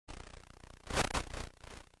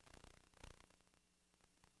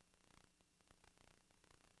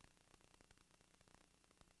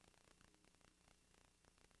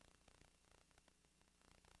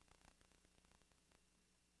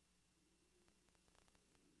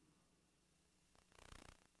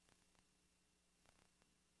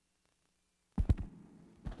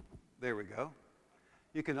There we go.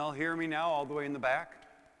 You can all hear me now all the way in the back?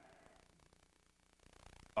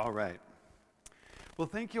 All right. Well,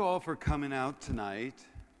 thank you all for coming out tonight.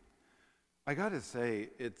 I got to say,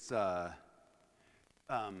 it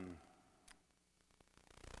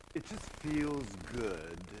just feels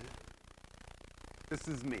good. This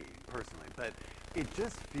is me, personally, but it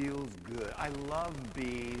just feels good. I love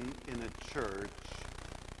being in a church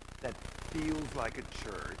that feels like a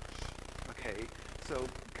church, okay? So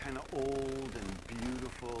kind of old and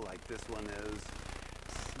beautiful, like this one is,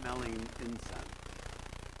 smelling incense.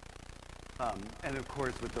 And of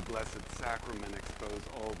course, with the Blessed Sacrament exposed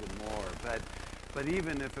all the more. But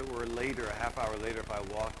even if it were later, a half hour later, if I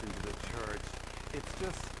walked into the church, it's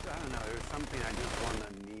just, I don't know, there's something I just want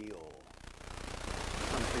to kneel.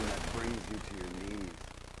 Something that brings you to your knees.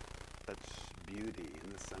 Such beauty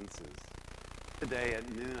in the senses. Today at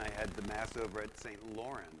noon, I had the Mass over at St.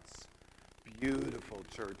 Lawrence. Beautiful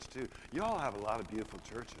church, too. You all have a lot of beautiful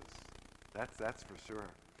churches. That's for sure.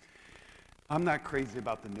 I'm not crazy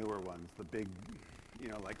about the newer ones, the big,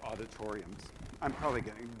 like auditoriums. I'm probably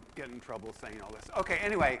get in trouble saying all this. Okay,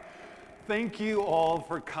 anyway, thank you all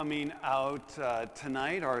for coming out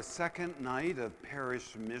tonight, our second night of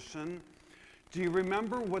Parish Mission. Do you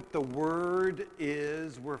remember what the word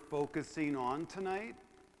is we're focusing on tonight?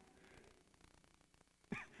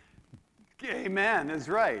 Amen is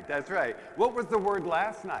right. That's right. What was the word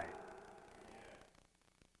last night?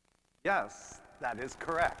 Yes, that is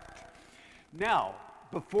correct. Now,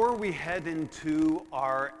 before we head into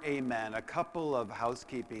our amen, a couple of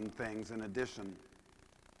housekeeping things in addition.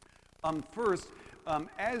 First,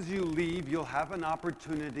 as you leave, you'll have an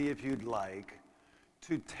opportunity, if you'd like,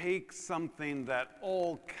 to take something that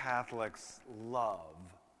all Catholics love,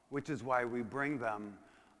 which is why we bring them,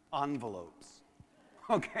 envelopes.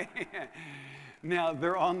 Okay? Now,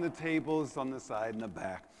 they're on the tables on the side and the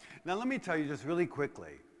back. Now, let me tell you just really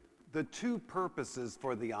quickly, the two purposes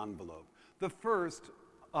for the envelope. The first,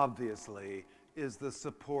 obviously, is the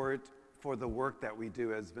support for the work that we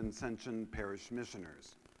do as Vincentian parish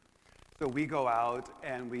missioners. So we go out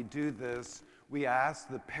and we do this. We ask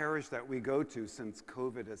the parish that we go to, since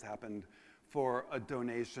COVID has happened, for a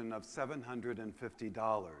donation of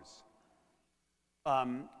 $750.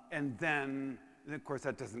 And then, of course,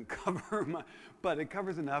 that doesn't cover much, but it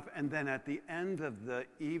covers enough. And then at the end of the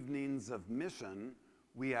evenings of mission,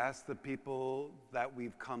 we ask the people that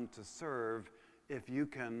we've come to serve if you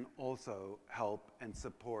can also help and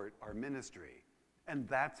support our ministry. And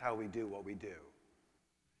that's how we do what we do.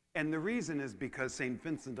 And the reason is because St.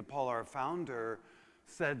 Vincent de Paul, our founder,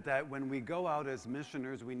 said that when we go out as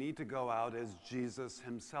missioners, we need to go out as Jesus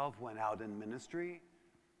himself went out in ministry,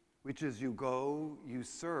 which is you go, you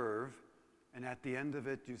serve, and at the end of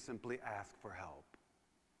it, you simply ask for help.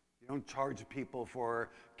 You don't charge people for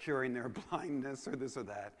curing their blindness or this or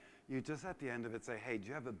that. You just at the end of it say, hey, do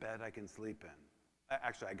you have a bed I can sleep in?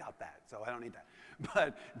 Actually, I got that, so I don't need that.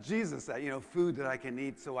 But Jesus said, food that I can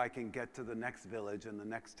eat so I can get to the next village and the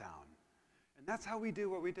next town. And that's how we do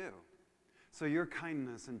what we do. So your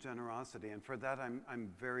kindness and generosity, and for that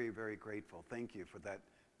I'm very, very grateful. Thank you for that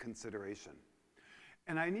consideration.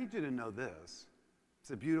 And I need you to know this.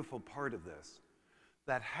 It's a beautiful part of this.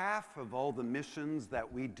 That half of all the missions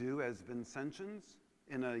that we do as Vincentians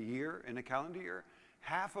in a year, in a calendar year,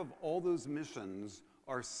 half of all those missions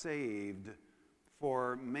are saved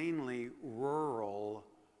for mainly rural,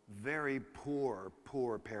 very poor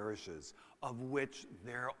parishes, of which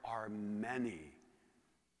there are many.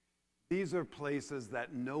 These are places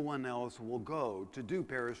that no one else will go to do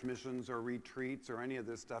parish missions or retreats or any of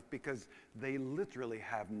this stuff because they literally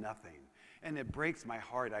have nothing. And it breaks my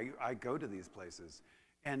heart. I go to these places.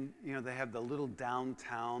 And, they have the little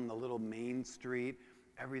downtown, the little main street.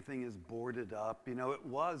 Everything is boarded up. It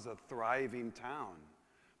was a thriving town.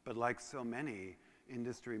 But like so many,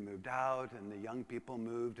 industry moved out and the young people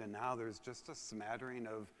moved. And now there's just a smattering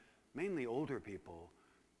of mainly older people.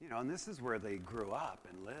 And this is where they grew up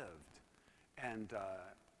and lived. And,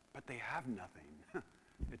 but they have nothing.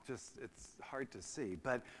 It's hard to see.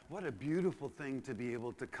 But what a beautiful thing to be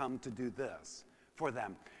able to come to do this for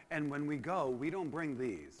them. And when we go, we don't bring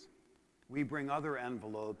these. We bring other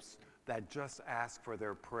envelopes that just ask for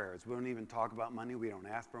their prayers. We don't even talk about money. We don't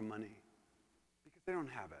ask for money because they don't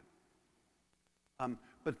have it.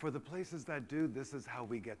 But for the places that do, this is how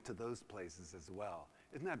we get to those places as well.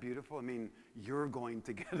 Isn't that beautiful? I mean, you're going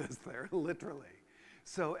to get us there, literally.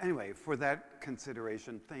 So anyway, for that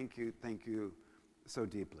consideration, thank you so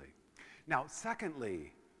deeply. Now,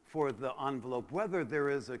 secondly, for the envelope, whether there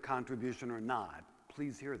is a contribution or not,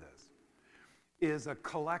 please hear this, is a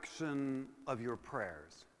collection of your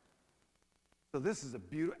prayers. So this is a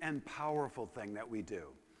beautiful and powerful thing that we do.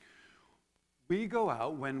 We go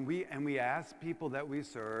out when we ask people that we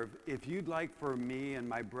serve, if you'd like for me and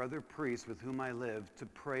my brother priest with whom I live to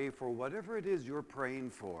pray for whatever it is you're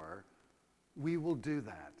praying for, we will do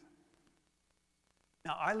that.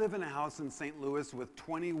 Now, I live in a house in St. Louis with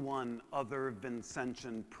 21 other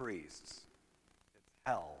Vincentian priests. It's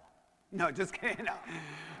hell. No, just kidding.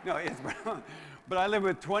 No, it's, but I live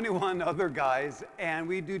with 21 other guys, and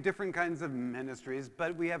we do different kinds of ministries,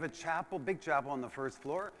 but we have a chapel, big chapel on the first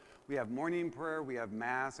floor. We have morning prayer, we have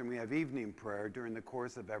mass, and we have evening prayer during the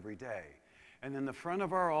course of every day. And in the front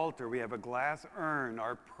of our altar, we have a glass urn,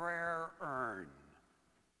 our prayer urn.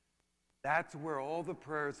 That's where all the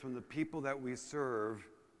prayers from the people that we serve,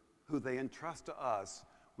 who they entrust to us,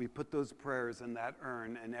 we put those prayers in that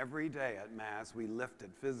urn, and every day at Mass, we lift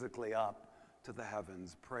it physically up to the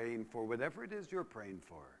heavens, praying for whatever it is you're praying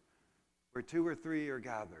for. Where 2 or 3 are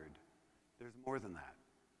gathered, there's more than that.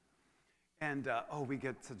 And, we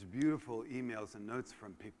get such beautiful emails and notes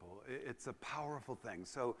from people. It's a powerful thing.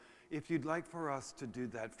 So if you'd like for us to do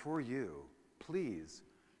that for you, please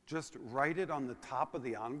just write it on the top of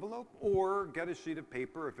the envelope or get a sheet of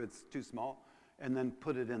paper if it's too small and then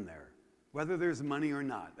put it in there. Whether there's money or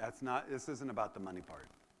not, this isn't about the money part.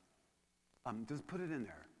 Just put it in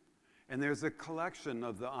there. And there's a collection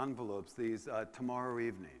of the envelopes, these tomorrow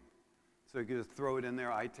evening. So you can just throw it in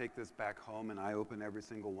there. I take this back home and I open every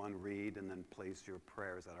single one, read, and then place your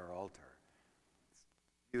prayers at our altar.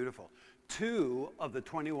 It's beautiful. 2 of the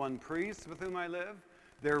 21 priests with whom I live,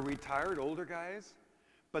 they're retired older guys,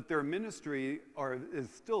 but their ministry is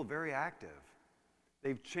still very active.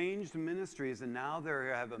 They've changed ministries, and now they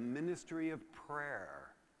have a ministry of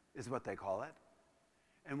prayer, is what they call it.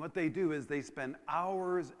 And what they do is they spend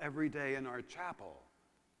hours every day in our chapel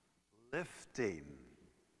lifting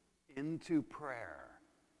into prayer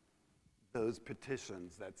those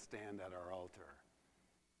petitions that stand at our altar.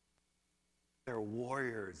 They're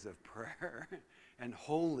warriors of prayer and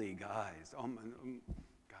holy guys. Oh,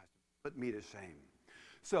 gosh, put me to shame.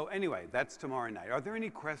 So anyway, that's tomorrow night. Are there any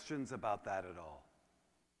questions about that at all?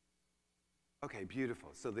 Okay, beautiful.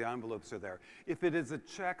 So the envelopes are there. If it is a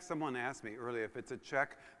check, someone asked me earlier, if it's a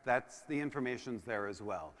check, that's the information's there as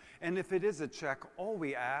well. And if it is a check, all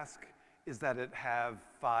we ask is that it have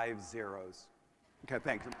 5 zeros. Okay,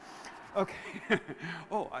 thanks. Okay.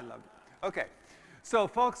 Oh, I love it. Okay. So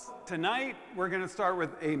folks, tonight we're going to start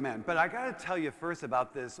with Amen. But I got to tell you first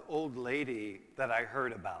about this old lady that I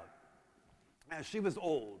heard about. Now, she was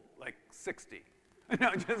old, like 60.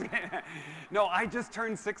 No, just kidding. No, I just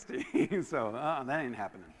turned 60, so that ain't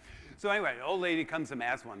happening. So anyway, the old lady comes to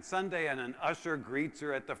Mass one Sunday, and an usher greets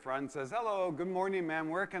her at the front, says, "Hello, good morning, ma'am.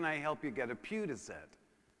 Where can I help you get a pew to sit?"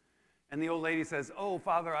 And the old lady says, "Oh,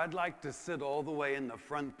 Father, I'd like to sit all the way in the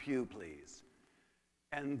front pew, please."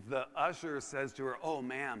 And the usher says to her, "Oh,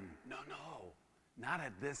 ma'am, no, not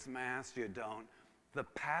at this Mass, you don't. The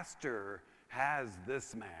pastor has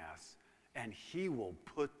this Mass, and he will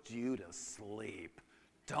put you to sleep.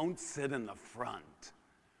 Don't sit in the front."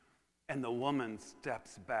 And the woman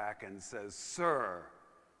steps back and says, "Sir,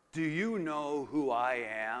 do you know who I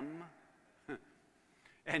am?"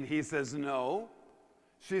 And he says, "No."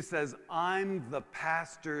 She says, "I'm the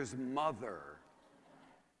pastor's mother."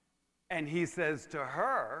 And he says to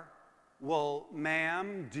her, "Well,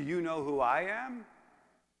 ma'am, do you know who I am?"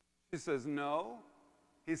 She says, "No."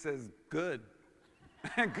 He says, "Good."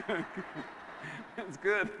 Good. That's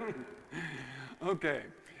good. Okay.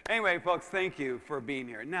 Anyway, folks, thank you for being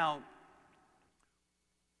here. Now,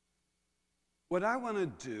 what I want to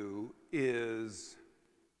do is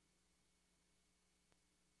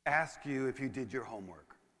ask you if you did your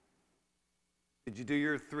homework. Did you do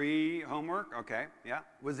your 3 homework? Okay, yeah.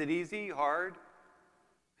 Was it easy, hard?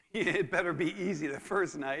 It better be easy the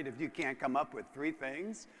first night if you can't come up with 3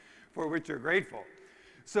 things for which you're grateful.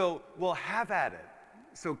 So we'll have at it.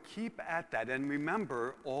 So keep at that, and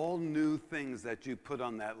remember all new things that you put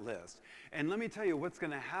on that list. And let me tell you what's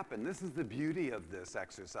going to happen. This is the beauty of this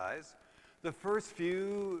exercise. The first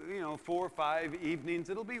few, 4 or 5 evenings,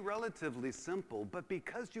 it'll be relatively simple, but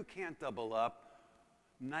because you can't double up,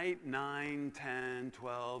 night 9, 10,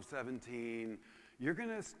 12, 17, you're going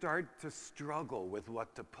to start to struggle with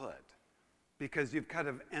what to put because you've kind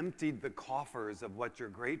of emptied the coffers of what you're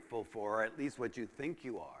grateful for, or at least what you think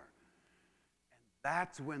you are.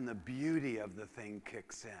 That's when the beauty of the thing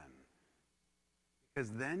kicks in.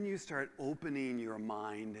 Because then you start opening your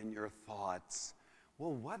mind and your thoughts.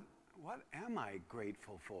 Well, what am I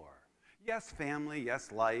grateful for? Yes, family,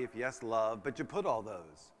 yes, life, yes, love, but you put all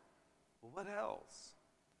those. Well, what else?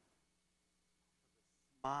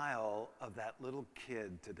 The smile of that little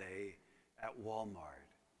kid today at Walmart.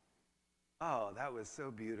 Oh, that was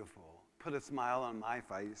so beautiful. Put a smile on my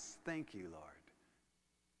face. Thank you, Lord.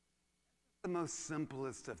 The most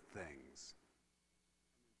simplest of things.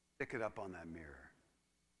 Stick it up on that mirror.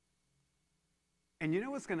 And you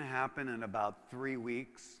know what's going to happen in about 3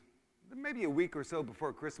 weeks, maybe a week or so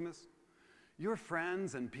before Christmas? Your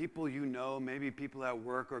friends and people you know, maybe people at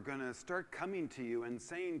work, are going to start coming to you and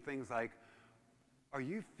saying things like, "Are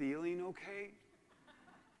you feeling okay?"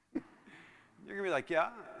 You're going to be like, "Yeah."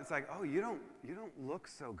 It's like, "Oh, you don't look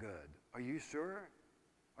so good. Are you sure?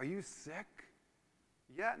 Are you sick?"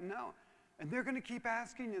 "Yeah, no." And they're going to keep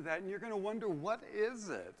asking you that, and you're going to wonder, what is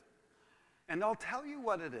it? And I'll tell you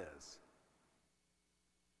what it is.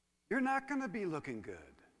 You're not going to be looking good.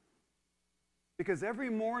 Because every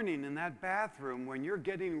morning in that bathroom when you're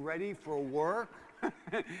getting ready for work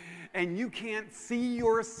and you can't see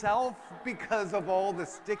yourself because of all the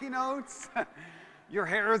sticky notes, your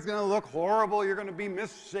hair is going to look horrible, you're going to be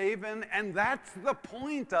misshaven, and that's the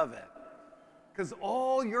point of it. Because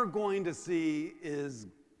all you're going to see is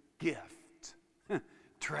gift,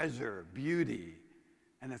 treasure, beauty,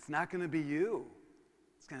 and it's not going to be you.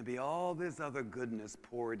 It's going to be all this other goodness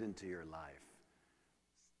poured into your life.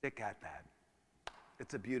 Stick at that.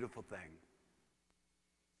 It's a beautiful thing.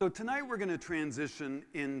 So tonight we're going to transition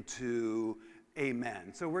into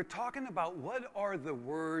amen. So we're talking about what are the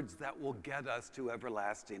words that will get us to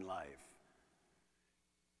everlasting life.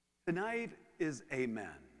 Tonight is amen.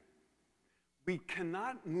 We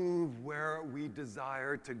cannot move where we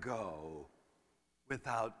desire to go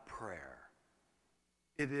without prayer.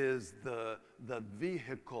 It is the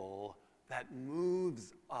vehicle that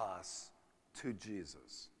moves us to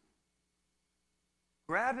Jesus.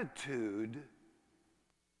 Gratitude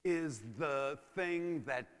is the thing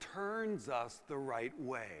that turns us the right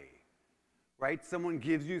way, right? Someone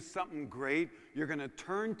gives you something great, you're going to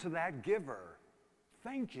turn to that giver.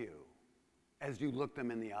 Thank you, as you look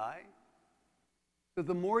them in the eye. So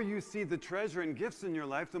the more you see the treasure and gifts in your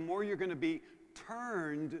life, the more you're going to be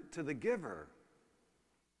turned to the giver.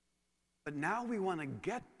 But now we want to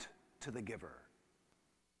get to the giver.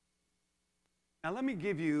 Now let me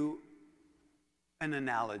give you an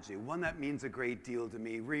analogy, one that means a great deal to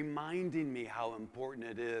me, reminding me how important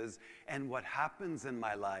it is and what happens in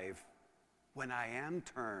my life when I am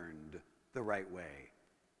turned the right way.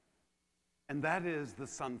 And that is the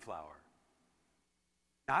sunflower.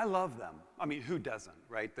 Now, I love them. I mean, who doesn't,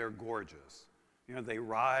 right? They're gorgeous. You know, they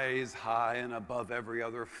rise high and above every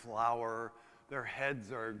other flower. Their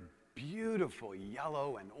heads are beautiful,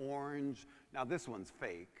 yellow and orange. Now, this one's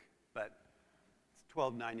fake, but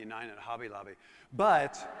 $12.99 at Hobby Lobby.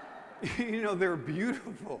 But, you know, they're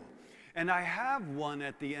beautiful. And I have one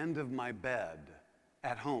at the end of my bed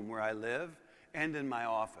at home where I live, and in my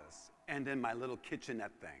office, and in my little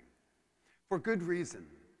kitchenette thing, for good reason.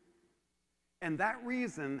 And that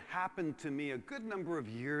reason happened to me a good number of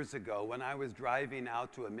years ago when I was driving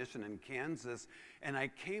out to a mission in Kansas, and I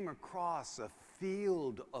came across a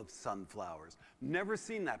field of sunflowers. Never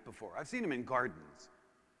seen that before. I've seen them in gardens.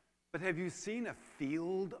 But have you seen a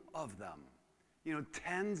field of them? You know,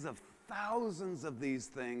 tens of thousands of these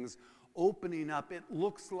things opening up. It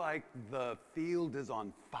looks like the field is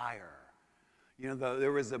on fire. You know,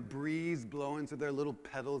 there was a breeze blowing through their little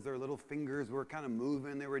petals, their little fingers were kind of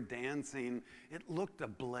moving, they were dancing. It looked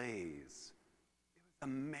ablaze. It was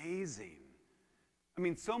amazing. I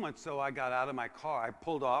mean, so much so I got out of my car. I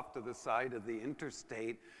pulled off to the side of the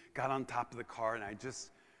interstate, got on top of the car, and I just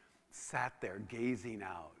sat there gazing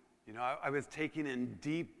out. You know, I was taking in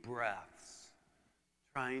deep breaths,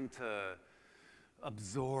 trying to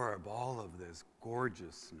absorb all of this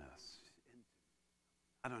gorgeousness.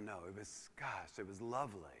 I don't know, it was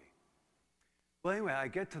lovely. Well, anyway, I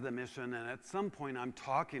get to the mission, and at some point I'm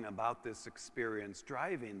talking about this experience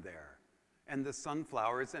driving there and the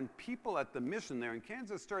sunflowers, and people at the mission there in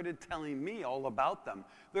Kansas started telling me all about them.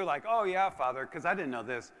 They're like, "Oh yeah, Father," because I didn't know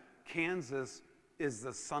this, Kansas is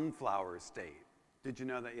the sunflower state. Did you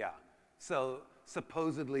know that? Yeah. So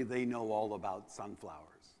supposedly they know all about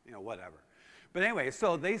sunflowers, you know, whatever. But anyway,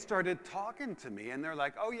 so they started talking to me, and they're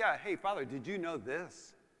like, "Oh yeah, hey, Father, did you know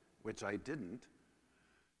this?" Which I didn't.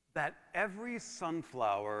 That every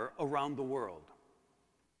sunflower around the world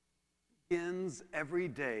begins every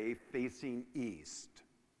day facing east.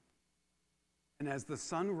 And as the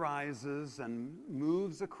sun rises and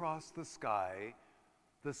moves across the sky,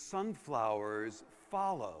 the sunflowers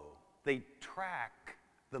follow. They track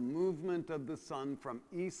the movement of the sun from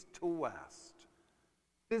east to west,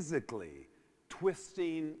 physically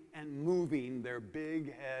twisting and moving their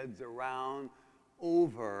big heads around,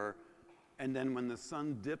 over, and then when the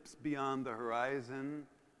sun dips beyond the horizon,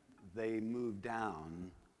 they move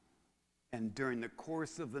down, and during the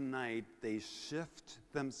course of the night, they shift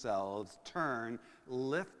themselves, turn,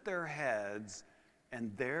 lift their heads,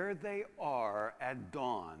 and there they are at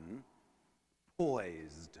dawn,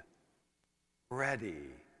 poised, ready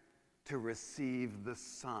to receive the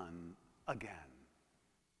sun again.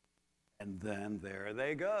 And then there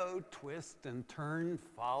they go, twist and turn,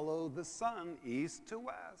 follow the sun, east to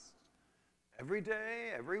west. Every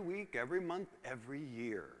day, every week, every month, every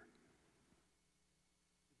year.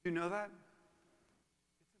 Did you know that?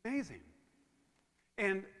 It's amazing.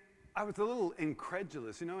 And I was a little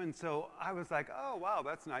incredulous, and so I was like, oh, wow,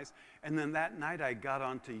 that's nice. And then that night I got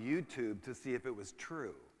onto YouTube to see if it was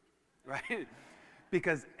true, right?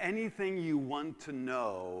 Because anything you want to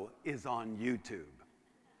know is on YouTube.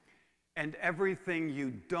 And everything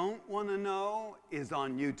you don't want to know is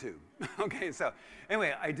on YouTube. Okay, so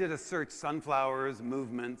anyway, I did a search, sunflowers,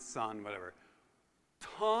 movements, sun, whatever.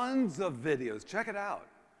 Tons of videos, check it out.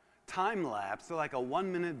 Time lapse, so like a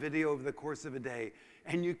 1-minute video over the course of a day,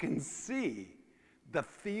 and you can see the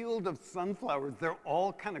field of sunflowers. They're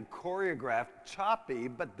all kind of choreographed, choppy,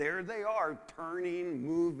 but there they are, turning,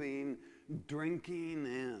 moving, drinking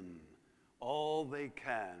in all they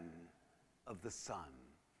can of the sun.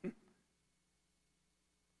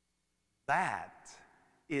 That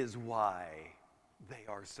is why they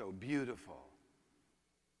are so beautiful.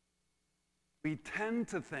 We tend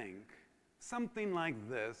to think something like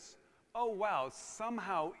this, oh wow,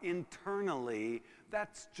 somehow internally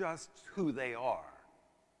that's just who they are.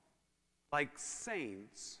 Like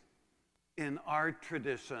saints in our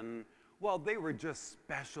tradition, well, they were just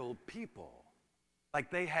special people.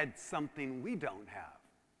 Like they had something we don't have.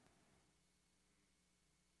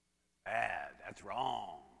 Bad, that's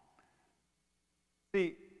wrong.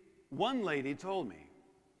 See, one lady told me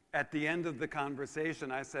at the end of the conversation,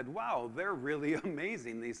 I said, wow, they're really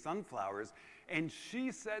amazing, these sunflowers. And she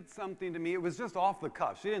said something to me, it was just off the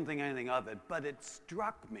cuff. She didn't think anything of it, but it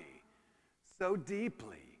struck me so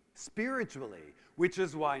deeply, spiritually, which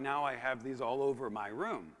is why now I have these all over my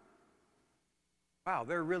room. Wow,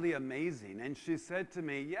 they're really amazing. And she said to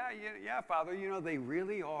me, yeah, Father, they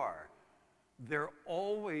really are. They're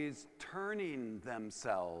always turning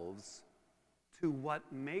themselves to what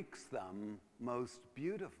makes them most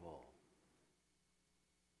beautiful.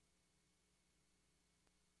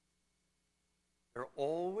 They're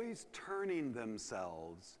always turning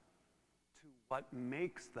themselves to what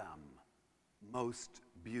makes them most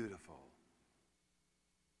beautiful.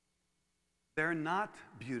 They're not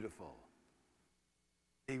beautiful.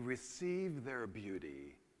 They receive their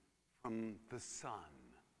beauty from the sun.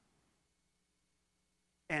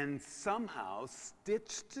 And somehow,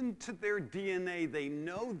 stitched into their DNA, they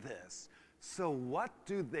know this. So what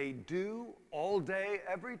do they do all day,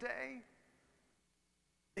 every day?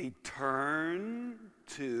 They turn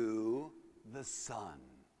to the sun.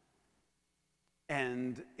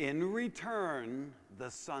 And in return, the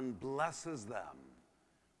sun blesses them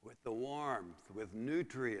with the warmth, with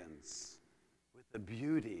nutrients, with the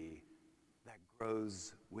beauty that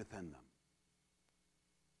grows within them.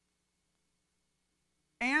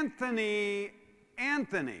 Anthony.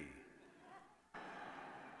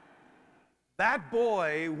 That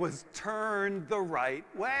boy was turned the right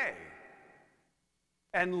way.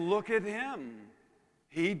 And look at him.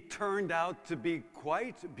 He turned out to be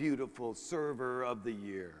quite beautiful server of the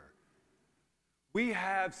year. We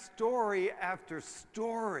have story after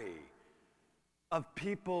story of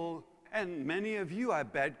people, and many of you, I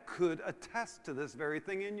bet, could attest to this very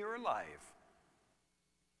thing in your life.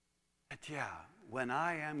 But when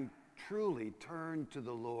I am truly turned to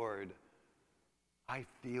the Lord, I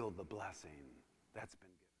feel the blessing that's been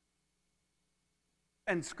given.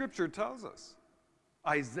 And Scripture tells us,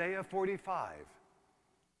 Isaiah 45,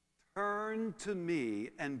 turn to me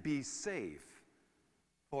and be safe,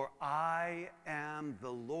 for I am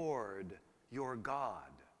the Lord your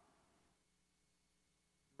God.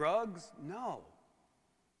 Drugs? No.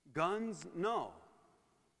 Guns? No.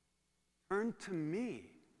 Turn to me.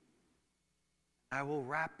 I will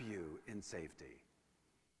wrap you in safety.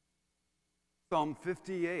 Psalm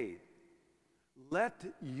 58, let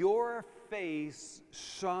your face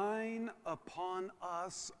shine upon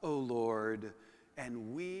us, O Lord,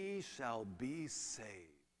 and we shall be saved.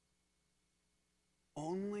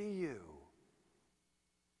 Only you.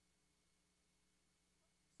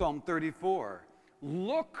 Psalm 34,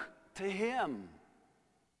 look to him.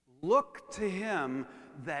 Look to him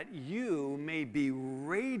that you may be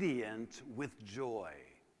radiant with joy.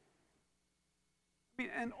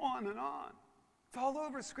 And on and on. It's all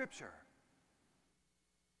over Scripture.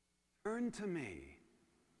 Turn to me,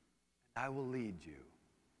 and I will lead you.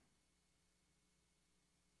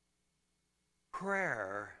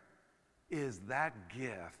 prayer is that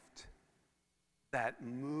gift that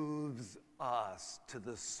moves us to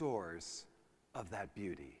the source of that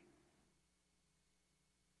beauty.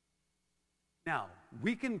 Now,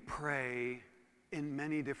 we can pray in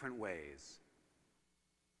many different ways,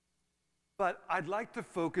 but I'd like to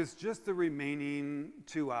focus just the remaining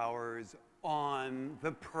 2 hours on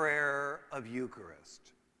the prayer of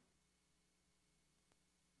Eucharist.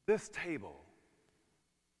 This table.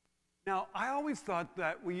 Now, I always thought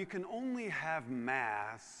that you can only have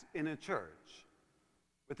Mass in a church,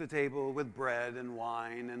 with the table with bread and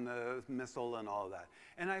wine and the missal and all of that.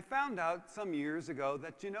 And I found out some years ago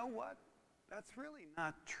that, you know what? That's really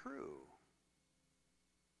not true.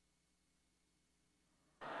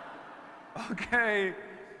 Okay,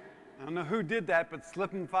 I don't know who did that, but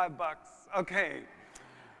slip him $5. Okay.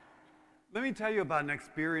 Let me tell you about an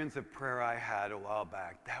experience of prayer I had a while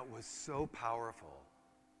back that was so powerful,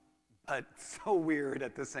 but so weird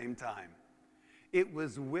at the same time. It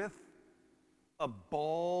was with a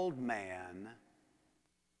bald man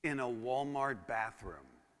in a Walmart bathroom.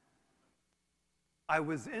 I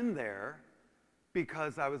was in there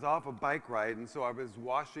because I was off a bike ride, and so I was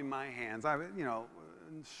washing my hands. I was,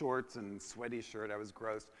 in shorts and sweaty shirt. I was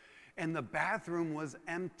gross. And the bathroom was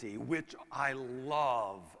empty, which I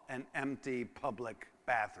love an empty public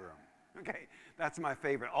bathroom. Okay, that's my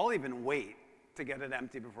favorite. I'll even wait to get it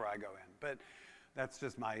empty before I go in, but that's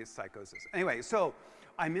just my psychosis. Anyway, so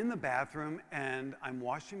I'm in the bathroom and I'm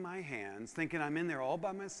washing my hands, thinking I'm in there all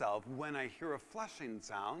by myself, when I hear a flushing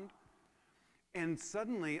sound. And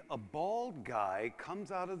suddenly, a bald guy comes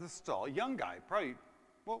out of the stall, young guy, probably,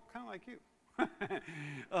 well, kind of like you.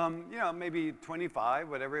 Maybe 25,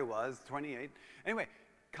 whatever it was, 28. Anyway,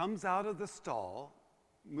 comes out of the stall,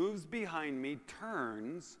 moves behind me,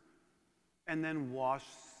 turns, and then washes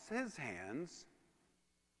his hands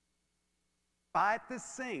at the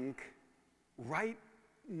sink right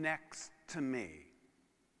next to me.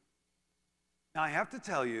 Now, I have to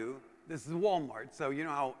tell you, this is Walmart, so you know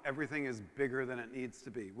how everything is bigger than it needs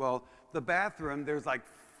to be. Well, the bathroom, there's like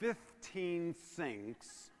 15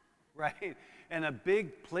 sinks, right? And a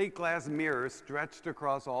big plate glass mirror stretched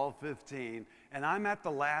across all 15. And I'm at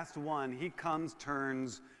the last one. He comes,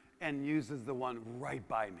 turns, and uses the one right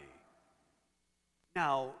by me.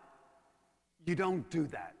 Now, you don't do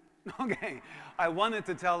that, okay? I wanted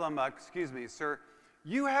to tell him, excuse me, sir,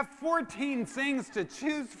 you have 14 things to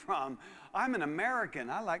choose from. I'm an American.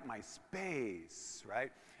 I like my space, right?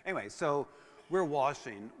 Anyway, so we're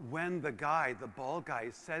washing when the bald guy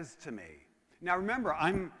says to me, now remember,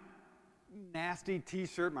 I'm nasty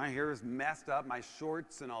t-shirt, my hair is messed up, my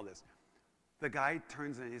shorts and all this. The guy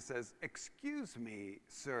turns and he says, excuse me,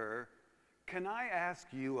 sir, can I ask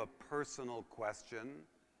you a personal question?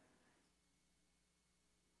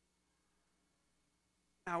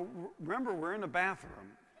 Now, remember, we're in a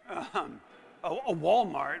bathroom, a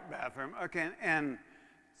Walmart bathroom, okay, and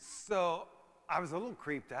so I was a little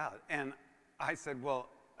creeped out, and I said, well,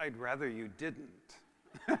 I'd rather you didn't.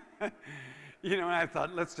 And I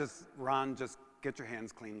thought, Ron, just get your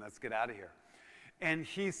hands clean, let's get out of here. And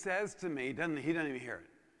he says to me, he doesn't even hear it,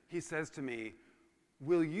 he says to me,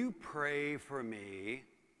 will you pray for me?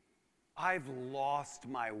 I've lost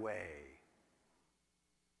my way.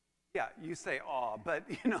 Yeah, you say, aw, but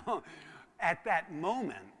at that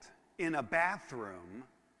moment in a bathroom,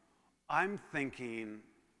 I'm thinking,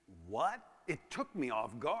 what? It took me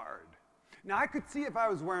off guard. Now, I could see if I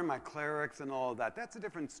was wearing my clerics and all of that, that's a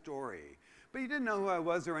different story. But he didn't know who I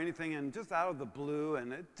was or anything, and just out of the blue,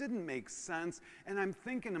 and it didn't make sense. And I'm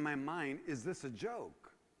thinking in my mind, is this a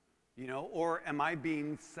joke? Or am I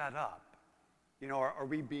being set up? Are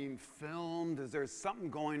we being filmed? Is there something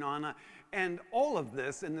going on? And all of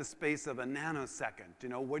this in the space of a nanosecond.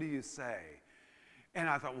 What do you say? And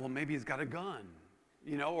I thought, well, maybe he's got a gun,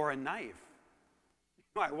 or a knife.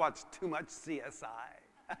 I watched too much CSI,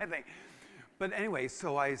 I think. But anyway,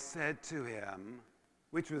 so I said to him,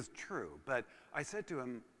 which was true, but I said to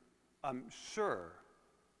him, sure,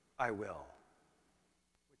 I will,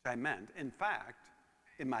 which I meant. In fact,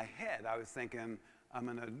 in my head, I was thinking, I'm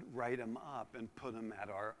going to write him up and put him at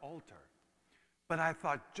our altar. But I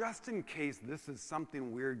thought, just in case this is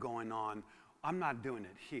something weird going on, I'm not doing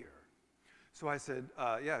it here. So I said,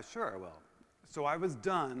 yeah, sure I will. So I was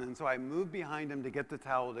done, and so I moved behind him to get the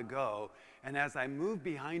towel to go. And as I moved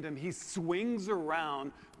behind him, he swings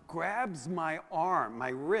around, grabs my arm, my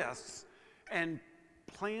wrists, and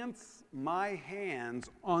plants my hands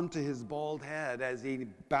onto his bald head as he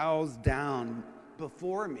bows down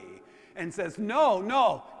before me and says, no,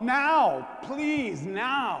 now, please,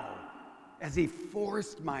 now, as he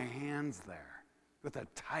forced my hands there with a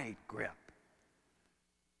tight grip.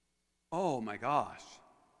 oh my gosh.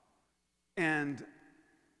 And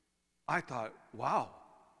I thought, wow.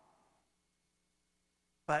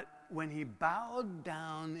 But when he bowed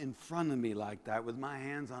down in front of me like that with my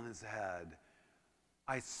hands on his head,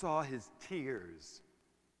 I saw his tears.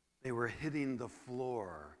 They were hitting the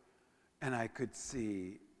floor. And I could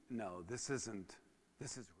see, no, this is real.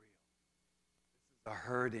 This is a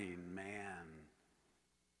hurting man.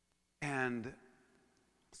 And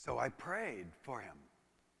so I prayed for him.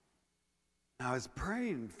 I was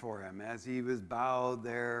praying for him as he was bowed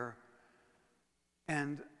there.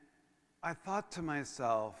 And I thought to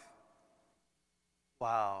myself,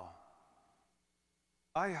 wow,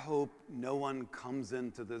 I hope no one comes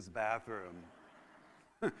into this bathroom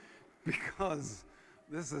because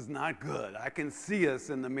this is not good. I can see us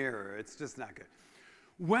in the mirror. It's just not good.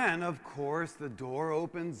 When, of course, the door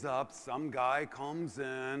opens up, some guy comes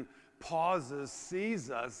in, pauses,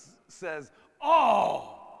 sees us, says,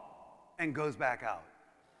 oh, and goes back out.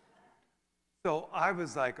 So I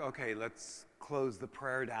was like, okay, let's close the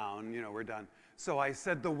prayer down. We're done. So I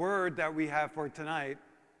said the word that we have for tonight,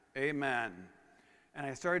 amen. And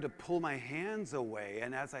I started to pull my hands away.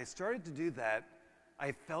 And as I started to do that,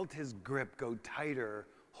 I felt his grip go tighter,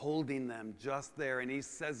 holding them just there. And he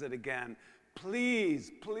says it again,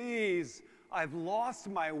 please, please, I've lost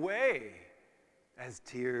my way, as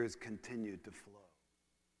tears continued to flow.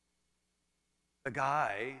 The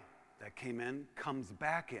guy that came in comes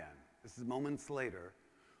back in. This is moments later,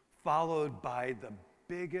 followed by the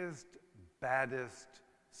biggest, baddest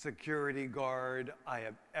security guard I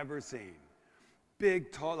have ever seen.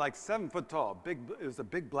 Big, tall, like 7 foot tall. It was a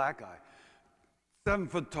big black guy. 7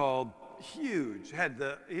 foot tall, huge.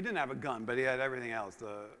 He didn't have a gun, but he had everything else.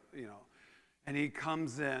 And he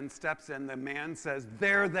comes in, steps in. The man says,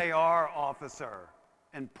 "There they are, officer,"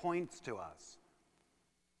 and points to us.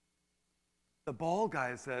 The bald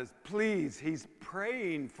guy says, "Please, he's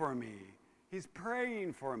praying for me. He's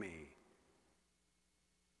praying for me."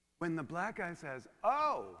 When the black guy says,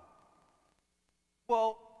 "Oh,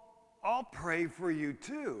 well, I'll pray for you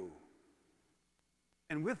too."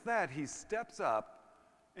 And with that, he steps up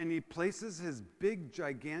and he places his big,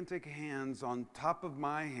 gigantic hands on top of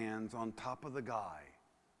my hands, on top of the guy.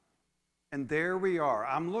 And there we are.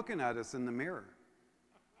 I'm looking at us in the mirror.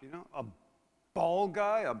 A bald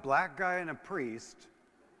guy, a black guy, and a priest.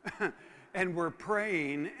 And we're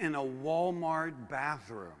praying in a Walmart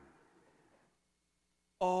bathroom.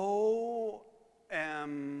 OMG.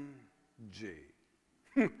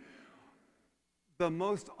 The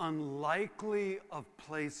most unlikely of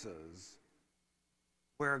places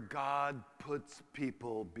where God puts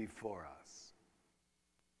people before us.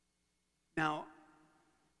 Now,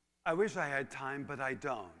 I wish I had time, but I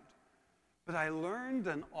don't. But I learned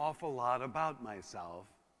an awful lot about myself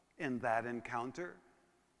in that encounter.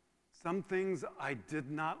 Some things I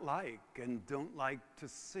did not like and don't like to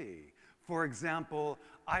see. For example,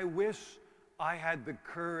 I wish I had the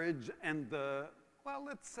courage and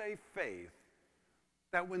let's say faith,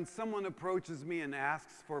 that when someone approaches me and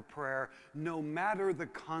asks for prayer, no matter the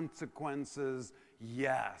consequences,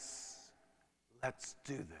 yes, let's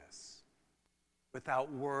do this,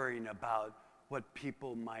 without worrying about what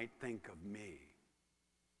people might think of me.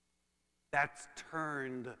 That's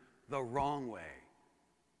turned the wrong way.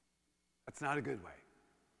 That's not a good way.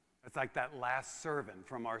 That's like that last servant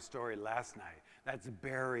from our story last night. That's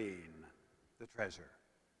burying the treasure.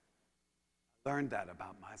 I learned that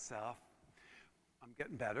about myself. I'm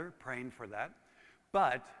getting better, praying for that.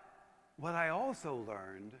 But what I also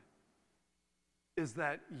learned is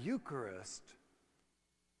that Eucharist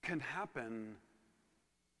can happen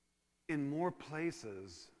in more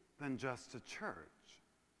places than just a church.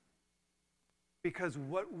 Because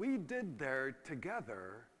what we did there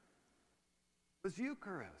together was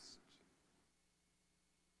Eucharist,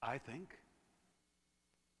 I think.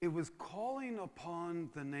 It was calling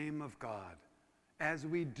upon the name of God, as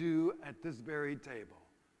we do at this very table,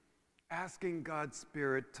 asking God's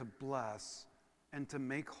Spirit to bless and to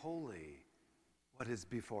make holy what is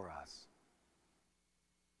before us.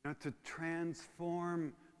 To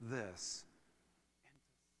transform this into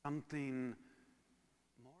something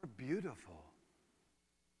more beautiful,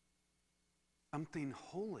 something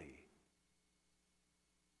holy,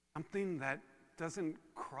 something that doesn't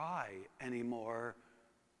cry anymore,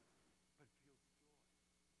 but feels joy.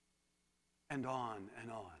 And on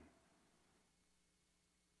and on.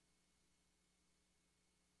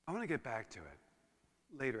 I want to get back to it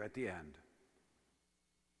later at the end.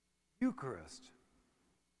 Eucharist,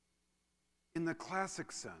 in the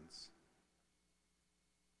classic sense,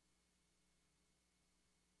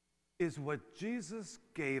 is what Jesus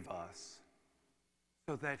gave us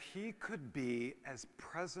so that he could be as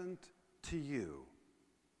present to you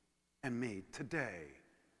and me today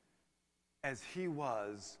as he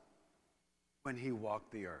was when he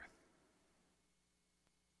walked the earth.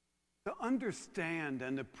 To understand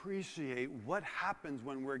and appreciate what happens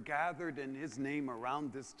when we're gathered in his name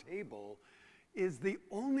around this table is the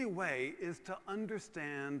only way is to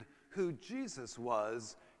understand who Jesus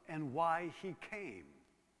was and why he came.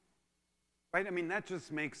 Right? I mean, that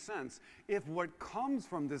just makes sense. If what comes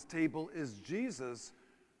from this table is Jesus,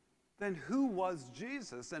 then who was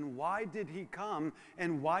Jesus and why did he come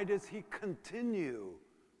and why does he continue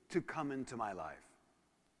to come into my life?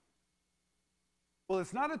 Well,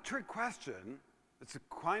 it's not a trick question. It's a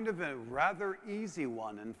kind of a rather easy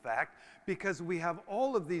one, in fact, because we have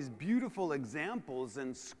all of these beautiful examples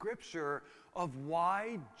in Scripture of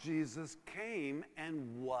why Jesus came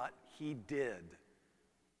and what he did.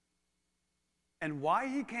 And why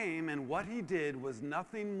he came and what he did was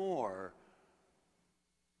nothing more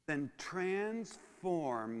than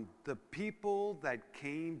transform the people that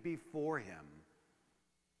came before him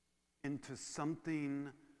into something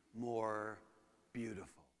more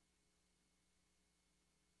beautiful.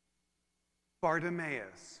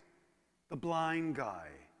 Bartimaeus, the blind guy,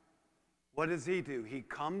 what does he do? He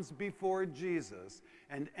comes before Jesus,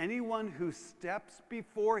 and anyone who steps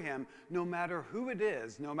before him, no matter who it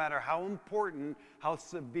is, no matter how important, how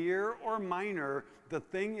severe or minor the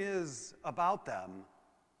thing is about them,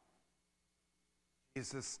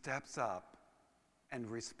 Jesus steps up and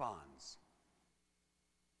responds.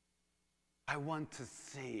 I want to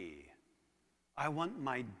see. I want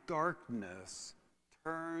my darkness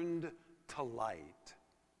turned to light.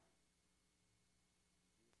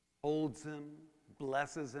 Holds him,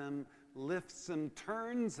 blesses him, lifts him,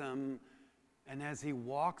 turns him, and as he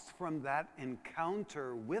walks from that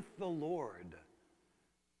encounter with the Lord,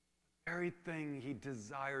 the very thing he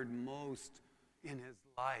desired most in his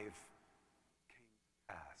life came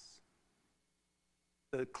to pass.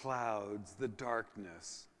 The clouds, the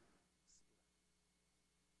darkness.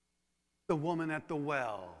 The woman at the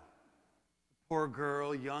well, poor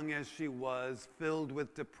girl, young as she was, filled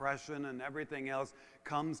with depression and everything else,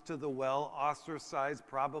 comes to the well, ostracized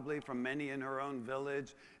probably from many in her own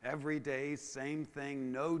village. Every day, same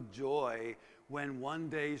thing, no joy. When one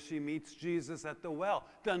day she meets Jesus at the well,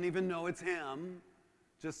 doesn't even know it's him,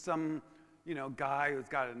 just some, guy who's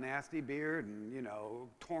got a nasty beard and,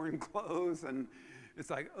 torn clothes, and it's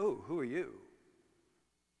like, oh, who are you?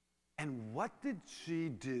 And what did she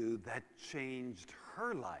do that changed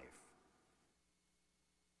her life?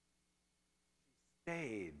 She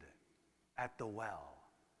stayed at the well.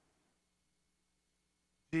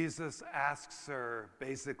 Jesus asks her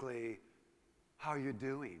basically, how are you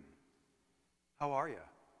doing? How are you?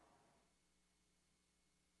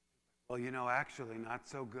 Well, actually not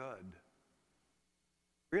so good.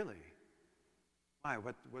 Really? Why?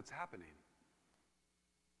 What's happening?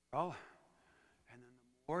 Well, and then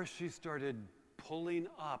the more she started pulling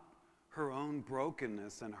up her own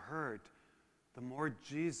brokenness and hurt, the more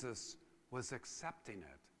Jesus was accepting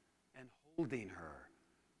it and holding her,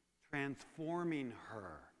 transforming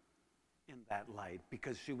her in that light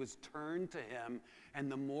because she was turned to him, and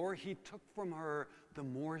the more he took from her, the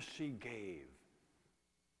more she gave.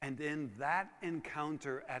 And in that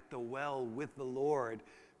encounter at the well with the Lord,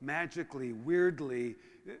 magically, weirdly,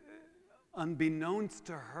 unbeknownst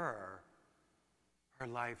to her, her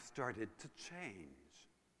life started to change.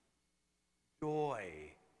 Joy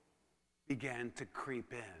began to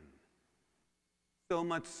creep in. So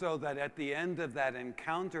much so that at the end of that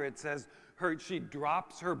encounter, it says she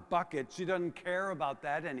drops her bucket. She doesn't care about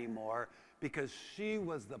that anymore because she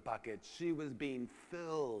was the bucket. She was being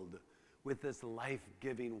filled with this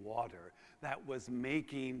life-giving water that was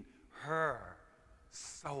making her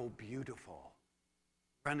so beautiful.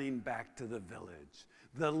 Running back to the village.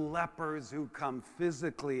 The lepers who come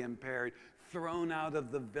physically impaired, thrown out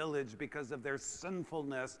of the village because of their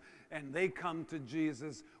sinfulness, and they come to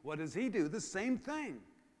Jesus. What does he do? The same thing.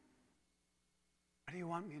 What do you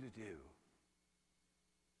want me to do?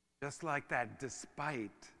 Just like that,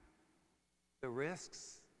 despite the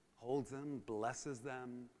risks, holds them, blesses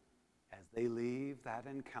them. As they leave that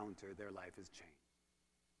encounter, their life is changed.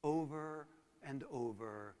 Over and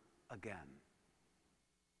over again.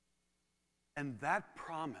 And that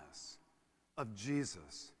promise of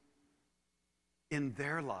Jesus in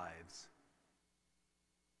their lives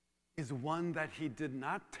is one that he did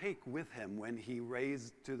not take with him when he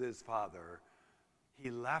raised to his Father.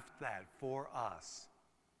 He left that for us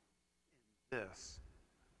in this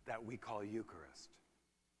that we call Eucharist.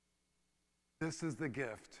 This is the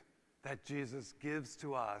gift that Jesus gives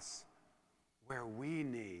to us where we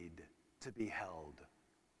need to be held,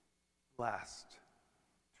 blessed,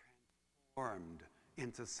 transformed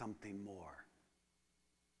into something more.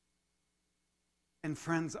 And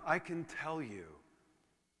friends, I can tell you,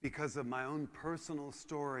 because of my own personal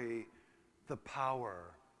story, the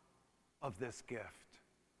power of this gift.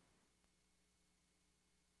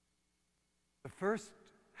 The first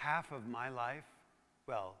half of my life,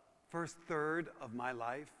 well, first third of my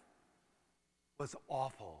life was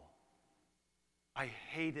awful. I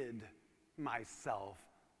hated myself,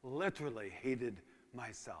 literally hated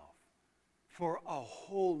myself, for a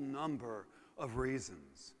whole number of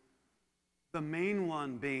reasons. The main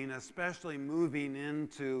one being, especially moving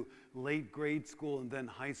into late grade school and then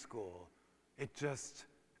high school, it just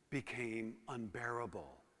became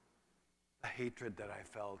unbearable, the hatred that I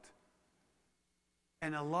felt.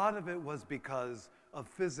 And a lot of it was because of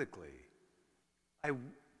physically.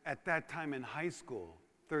 At that time in high school,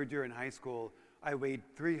 third year in high school, I weighed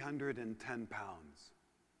 310 pounds.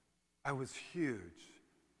 I was huge.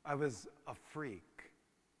 I was a freak,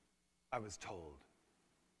 I was told.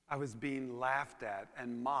 I was being laughed at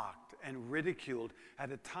and mocked and ridiculed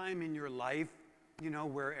at a time in your life,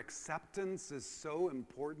 where acceptance is so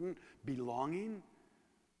important, belonging.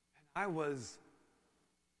 And I was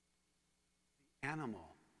the animal.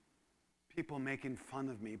 People making fun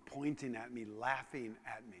of me, pointing at me, laughing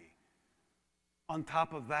at me. On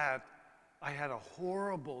top of that, I had a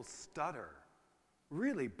horrible stutter,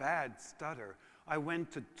 really bad stutter. I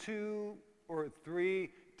went to 2 or 3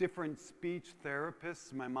 different speech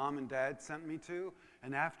therapists my mom and dad sent me to,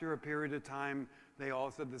 and after a period of time, they all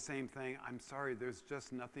said the same thing. I'm sorry, there's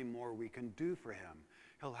just nothing more we can do for him.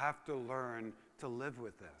 He'll have to learn to live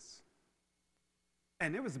with this.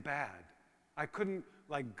 And it was bad. I couldn't,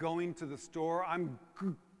 going to the store, I'm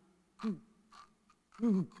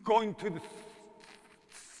going to the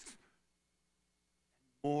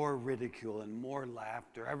more ridicule and more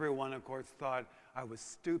laughter. Everyone, of course, thought I was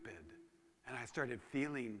stupid. And I started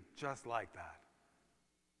feeling just like that.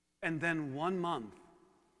 And then one month,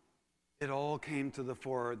 it all came to the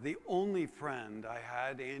fore. The only friend I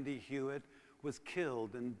had, Andy Hewitt, was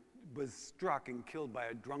killed and was struck and killed by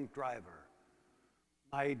a drunk driver.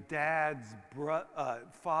 My dad's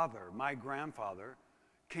father, my grandfather,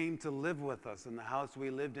 came to live with us in the house we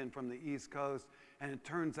lived in from the East Coast, and it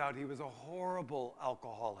turns out he was a horrible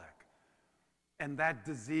alcoholic. And that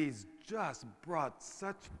disease just brought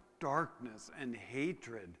such darkness and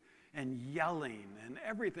hatred and yelling and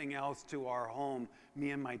everything else to our home,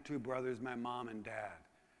 me and my 2 brothers, my mom and dad.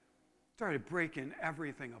 Started breaking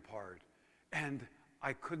everything apart, and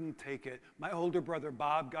I couldn't take it. My older brother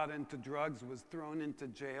Bob got into drugs, was thrown into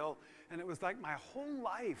jail, and it was like my whole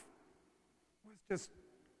life was just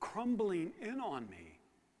crumbling in on me.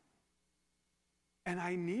 And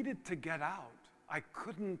I needed to get out. I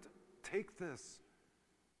couldn't take this.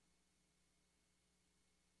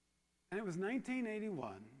 And it was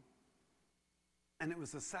 1981, and it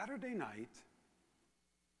was a Saturday night,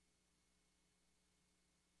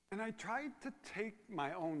 and I tried to take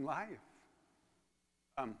my own life.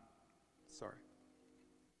 I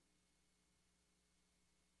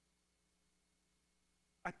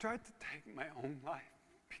tried to take my own life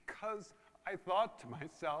because I thought to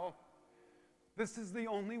myself, this is the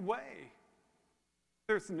only way.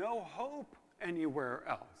 There's no hope anywhere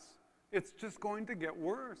else. It's just going to get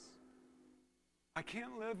worse. I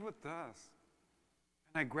can't live with this.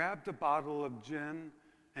 And I grabbed a bottle of gin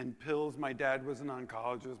and pills. My dad was an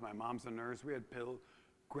oncologist. My mom's a nurse. We had pills.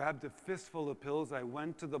 Grabbed a fistful of pills. I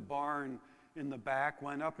went to the barn in the back,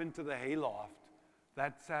 went up into the hayloft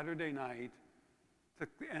that Saturday night to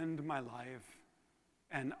end my life.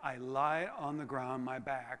 And I lie on the ground, my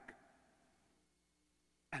back,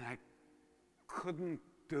 and I couldn't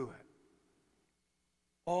do it.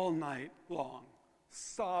 All night long,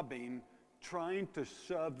 sobbing, trying to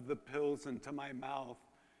shove the pills into my mouth,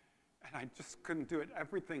 and I just couldn't do it.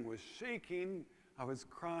 Everything was shaking. I was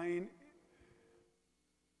crying.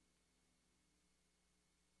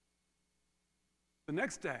 The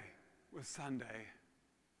next day was Sunday,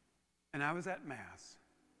 and I was at Mass,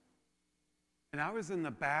 and I was in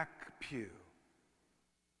the back pew,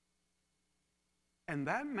 and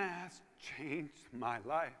that Mass changed my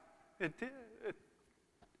life. It did.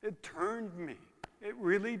 It turned me. It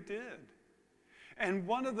really did. And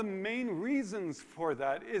one of the main reasons for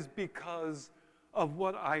that is because of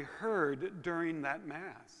what I heard during that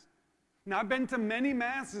Mass. Now, I've been to many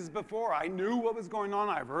Masses before. I knew what was going on.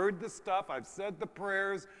 I've heard the stuff. I've said the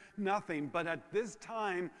prayers, nothing. But at this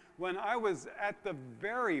time, when I was at the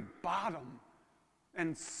very bottom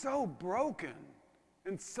and so broken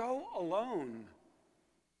and so alone,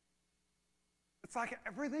 It's like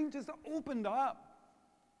everything just opened up.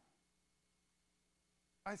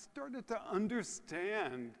 I started to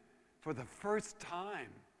understand for the first time,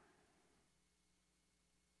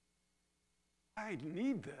 I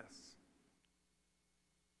need this.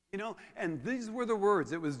 You know, and these were the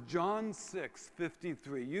words. It was John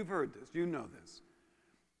 6:53. You've heard this. You know this.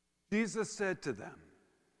 Jesus said to them,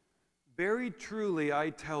 "Very truly I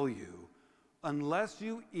tell you, unless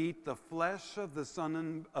you eat the flesh of the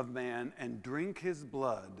Son of Man and drink his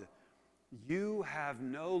blood, you have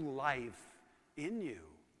no life in you.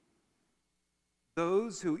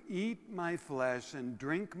 Those who eat my flesh and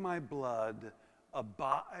drink my blood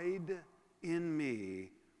abide in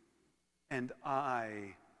me, and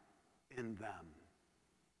I in them."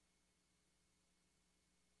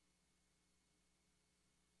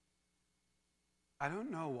 I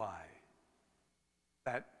don't know why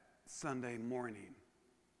that Sunday morning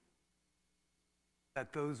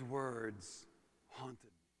that those words haunted me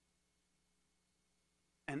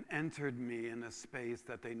and entered me in a space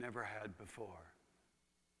that they never had before.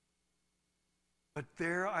 But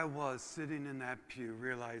there I was sitting in that pew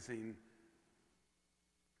realizing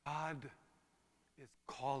God is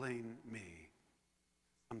calling me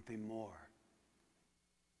to something more.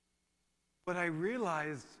 What I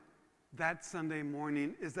realized that Sunday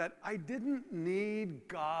morning is that I didn't need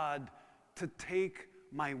God to take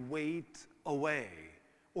my weight away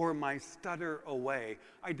or my stutter away.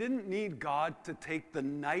 I didn't need God to take the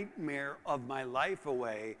nightmare of my life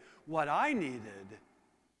away. What I needed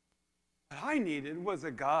was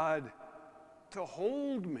a God to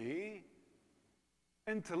hold me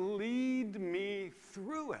and to lead me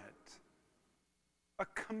through it, a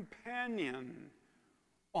companion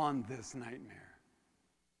on this nightmare.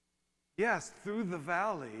 Yes, through the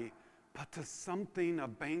valley, but to something, a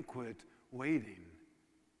banquet waiting.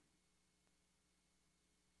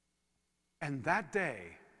 And that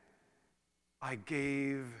day, I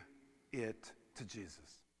gave it to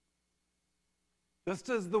Jesus. Just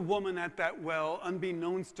as the woman at that well,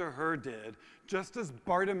 unbeknownst to her, did, just as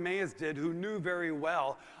Bartimaeus did, who knew very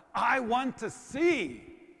well, I want to see,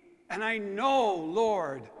 and I know,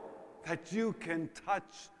 Lord, that you can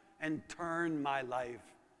touch and turn my life.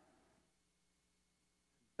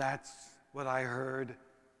 That's what I heard.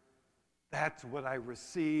 That's what I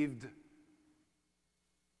received.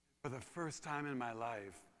 For the first time in my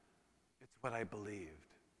life, it's what I believed.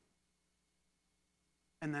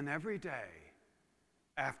 And then every day,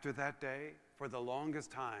 after that day, for the longest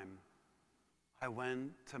time, I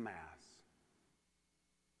went to Mass.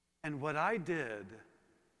 And what I did,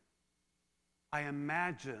 I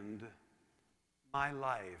imagined my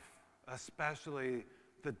life, especially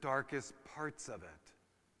the darkest parts of it,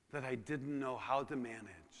 that I didn't know how to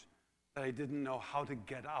manage, that I didn't know how to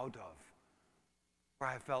get out of, where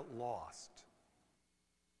I felt lost.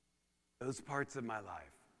 Those parts of my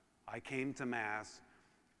life, I came to Mass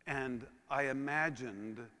and I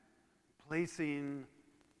imagined placing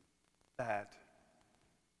that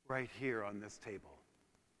right here on this table,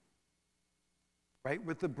 right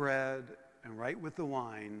with the bread and right with the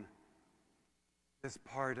wine, this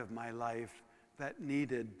part of my life that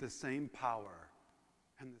needed the same power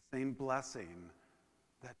and the same blessing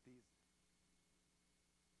that these.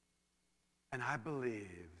 And I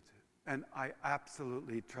believed, and I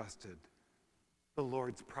absolutely trusted the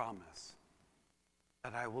Lord's promise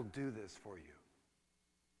that I will do this for you.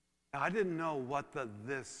 Now, I didn't know what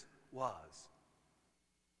this was,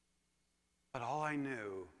 but all I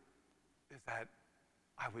knew is that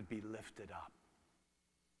I would be lifted up.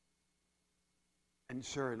 And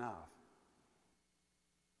sure enough,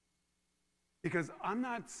 because I'm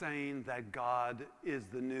not saying that God is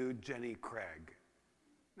the new Jenny Craig.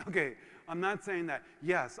 Okay, I'm not saying that.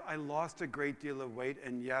 Yes, I lost a great deal of weight,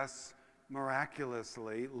 and yes,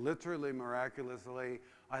 miraculously, literally miraculously,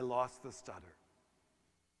 I lost the stutter.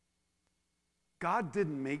 God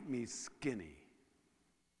didn't make me skinny.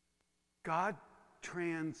 God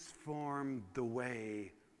transformed the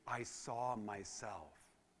way I saw myself.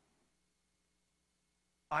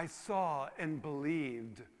 I saw and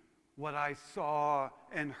believed what I saw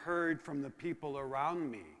and heard from the people around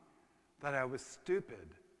me, that I was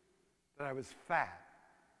stupid, that I was fat,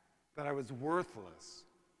 that I was worthless,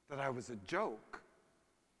 that I was a joke.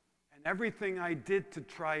 And everything I did to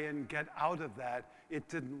try and get out of that, it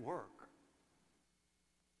didn't work.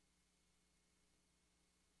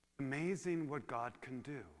 Amazing what God can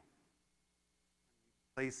do.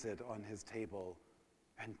 Place it on his table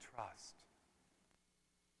and trust.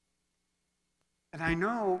 And I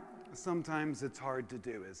know sometimes it's hard to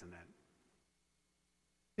do, isn't it?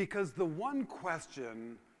 Because the one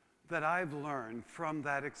question that I've learned from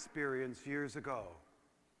that experience years ago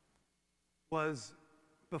was,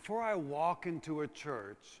 before I walk into a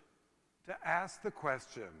church, to ask the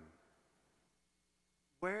question,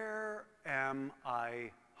 where am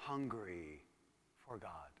I hungry for God?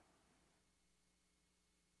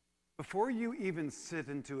 Before you even sit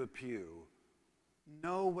into a pew,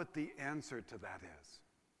 know what the answer to that is.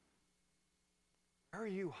 Where are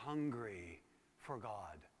you hungry for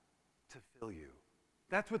God to fill you?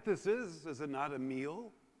 That's what this is it not a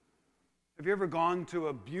meal? Have you ever gone to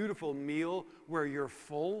a beautiful meal where you're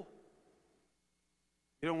full?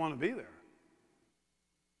 You don't want to be there.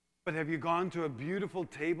 But have you gone to a beautiful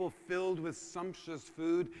table filled with sumptuous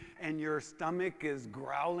food and your stomach is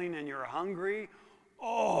growling and you're hungry?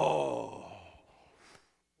 Oh,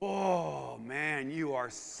 man, you are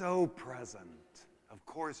so present. Of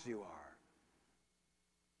course you are.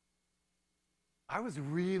 I was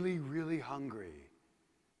really, really hungry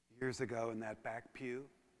years ago in that back pew.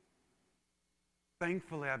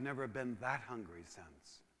 Thankfully, I've never been that hungry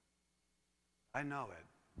since. I know it.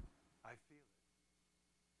 I feel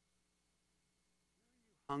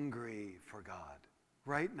it. Hungry for God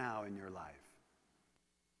right now in your life.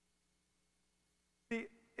 See,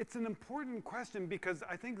 it's an important question because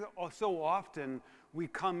I think that so often we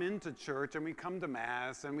come into church and we come to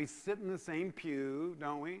Mass and we sit in the same pew,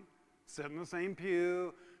 don't we? Sit in the same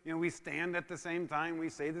pew. You know, we stand at the same time, we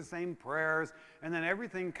say the same prayers, and then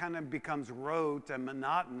everything kind of becomes rote and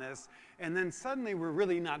monotonous, and then suddenly we're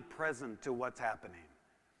really not present to what's happening.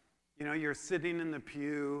 You know, you're sitting in the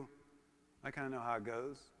pew. I kind of know how it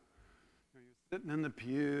goes. You're sitting in the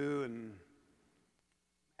pew, and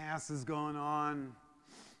Mass is going on.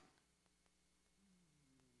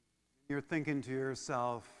 You're thinking to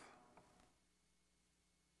yourself,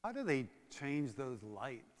 how do they change those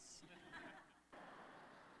lights?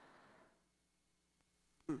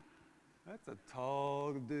 That's a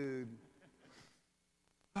tall dude.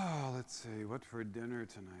 Oh, let's see, what for dinner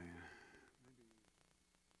tonight?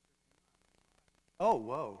 Oh,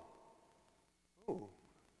 whoa. Oh,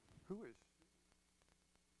 who is she?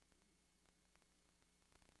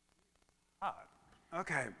 Hot.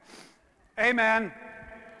 Okay. Amen.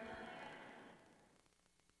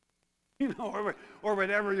 You know, or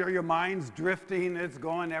whatever, your mind's drifting, it's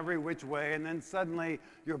going every which way, and then suddenly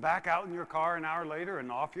you're back out in your car an hour later and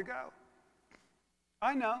off you go.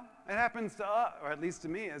 I know. It happens to us, or at least to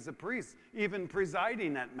me as a priest, even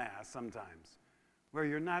presiding at Mass sometimes, where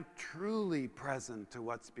you're not truly present to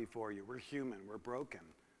what's before you. We're human. We're broken.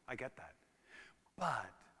 I get that. But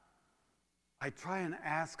I try and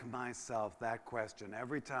ask myself that question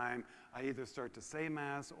every time I either start to say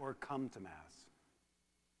Mass or come to Mass.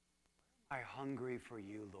 Am I hungry for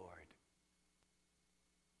you, Lord?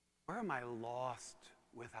 Where am I lost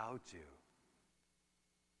without you?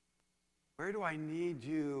 Where do I need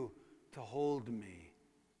you to hold me,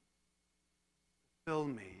 fill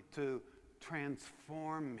me, to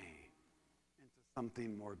transform me into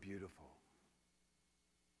something more beautiful?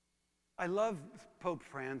 I love Pope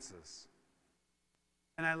Francis.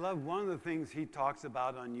 And I love one of the things he talks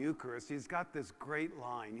about on Eucharist. He's got this great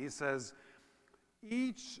line. He says,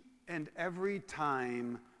 each and every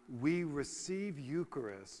time we receive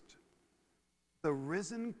Eucharist, the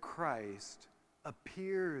risen Christ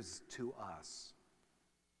appears to us.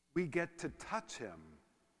 We get to touch him.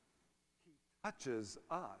 He touches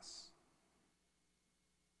us.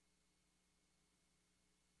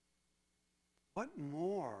 What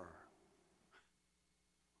more?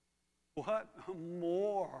 What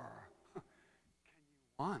more can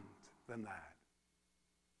you want than that?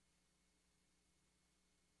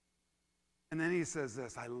 And then he says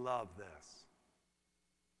this, I love this.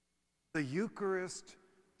 The Eucharist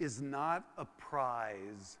is not a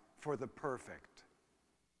prize for the perfect.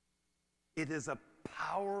 It is a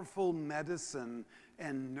powerful medicine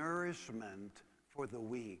and nourishment for the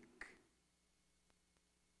weak.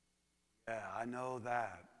 Yeah, I know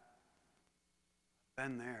that. I've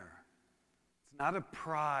been there. It's not a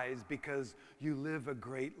prize because you live a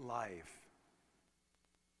great life.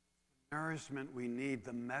 The nourishment we need,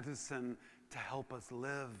 the medicine to help us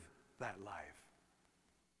live that life,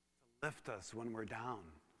 to lift us when we're down,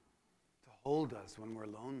 to hold us when we're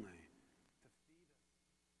lonely, to feed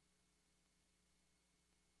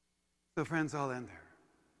us. So friends, I'll end there.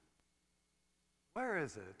 Where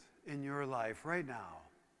is it in your life right now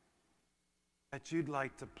that you'd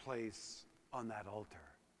like to place on that altar?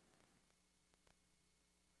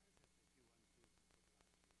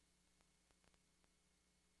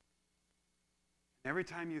 And every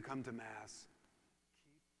time you come to Mass,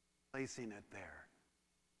 keep placing it there.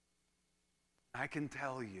 I can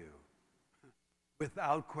tell you,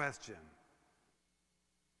 without question,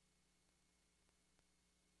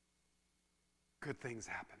 good things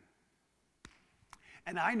happen.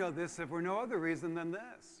 And I know this if for no other reason than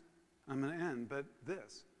this. I'm going to end, but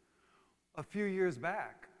this. A few years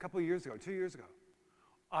back, a couple of years ago, 2 years ago,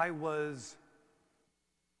 I was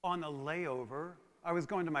on a layover. I was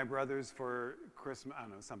going to my brother's for Christmas, I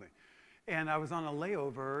don't know, something. And I was on a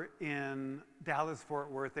layover in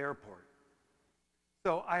Dallas-Fort Worth Airport.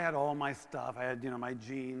 So I had all my stuff. I had, my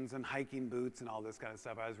jeans and hiking boots and all this kind of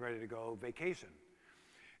stuff. I was ready to go vacation.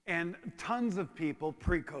 And tons of people,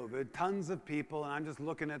 pre-COVID, tons of people, and I'm just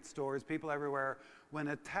looking at stores, people everywhere, when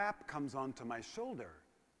a tap comes onto my shoulder.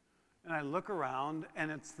 And I look around, and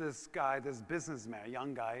it's this guy, this businessman, a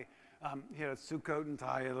young guy. He had a suit coat and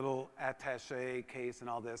tie, a little attaché case and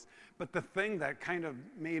all this. But the thing that kind of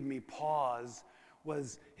made me pause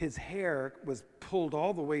was his hair was pulled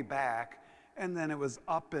all the way back, and then it was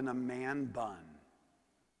up in a man bun.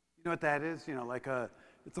 You know what that is?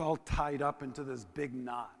 It's all tied up into this big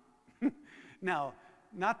knot. Now,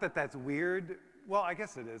 not that that's weird. Well, I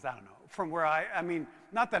guess it is. I don't know. From where I mean,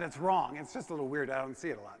 not that it's wrong. It's just a little weird. I don't see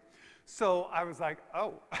it a lot. So I was like,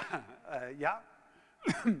 oh, yeah.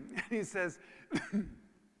 And he says,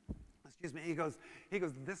 excuse me, he goes,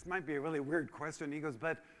 this might be a really weird question. He goes,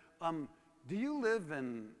 but do you live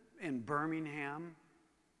in Birmingham?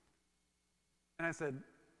 And I said,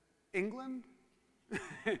 England?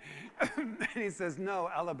 And he says, no,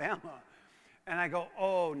 Alabama. And I go,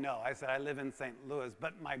 oh, no. I said, I live in St. Louis,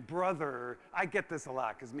 but my brother, I get this a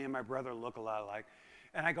lot because me and my brother look a lot alike.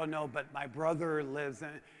 And I go, no, but my brother lives in,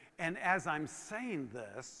 and as I'm saying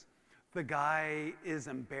this, the guy is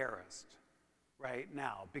embarrassed right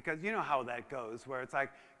now because you know how that goes where it's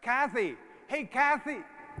like, Kathy, hey, Kathy.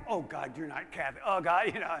 Oh, God, you're not Kathy. Oh,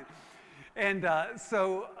 God, And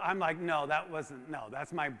so I'm like, no,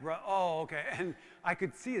 that's my bro. Oh, okay. And I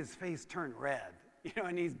could see his face turn red,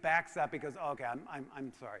 and he backs up. He goes, oh, okay,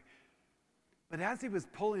 I'm sorry. But as he was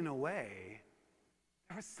pulling away,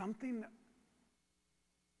 there was something.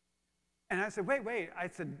 And I said, wait. I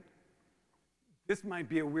said, this might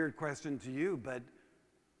be a weird question to you, but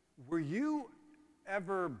were you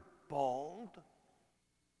ever bald?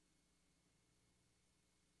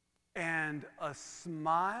 And a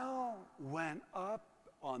smile went up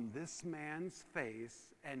on this man's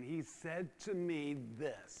face, and he said to me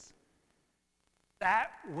this.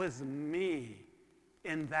 That was me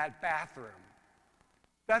in that bathroom.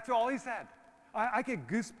 That's all he said. I get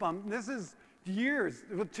goosebumps. This is 2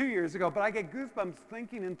 years ago, but I get goosebumps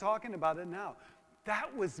thinking and talking about it now.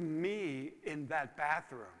 That was me in that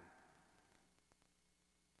bathroom.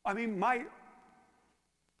 I mean,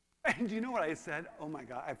 and do you know what I said? Oh my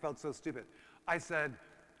God, I felt so stupid. I said,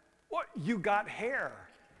 what, you got hair?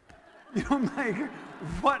 I'm like,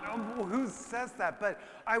 what, who says that? But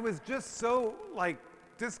I was just so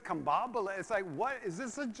discombobulated. It's like, what, is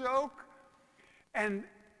this a joke? And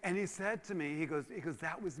he said to me, he goes,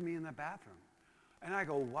 that was me in the bathroom. And I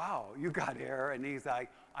go, wow, you got hair? And he's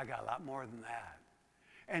like, I got a lot more than that.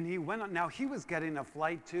 And he went on. Now, he was getting a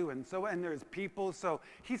flight, too, and there's people, so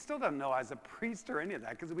he still doesn't know I was a priest or any of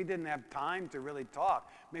that, because we didn't have time to really talk,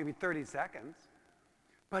 maybe 30 seconds.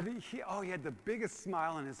 But he had the biggest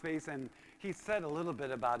smile on his face, and he said a little bit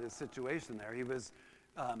about his situation there. He was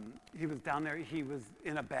down there. He was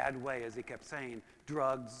in a bad way, as he kept saying,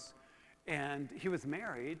 drugs, and he was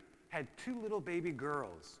married, had 2 little baby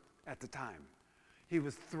girls at the time. He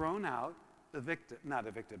was thrown out. Not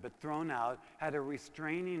evicted, but thrown out, had a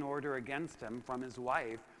restraining order against him from his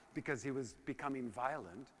wife because he was becoming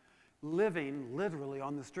violent, living literally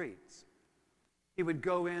on the streets. He would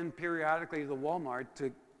go in periodically to the Walmart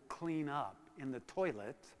to clean up in the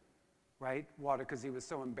toilet, right, water, because he was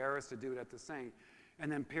so embarrassed to do it at the sink.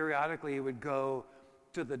 And then periodically he would go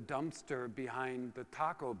to the dumpster behind the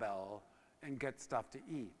Taco Bell and get stuff to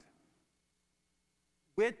eat.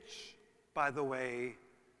 Which, by the way,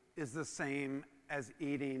 is the same as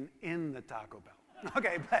eating in the Taco Bell.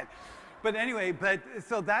 Okay, but anyway,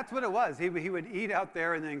 so that's what it was. He would eat out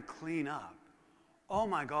there and then clean up. Oh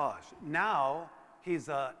my gosh. Now he's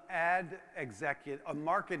a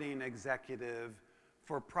marketing executive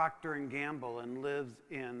for Procter & Gamble and lives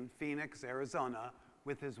in Phoenix, Arizona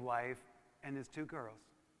with his wife and his 2 girls.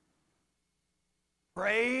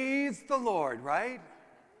 Praise the Lord, right?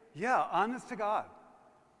 Yeah, honest to God.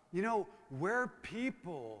 Where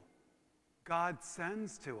people God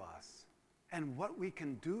sends to us and what we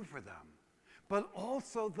can do for them, but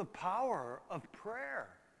also the power of prayer.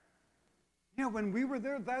 When we were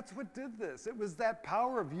there, that's what did this. It was that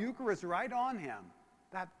power of Eucharist right on him,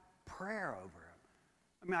 that prayer over him.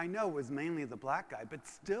 I mean, I know it was mainly the black guy, but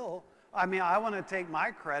still, I mean, I want to take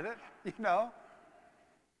my credit, you know?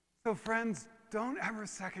 So friends, don't ever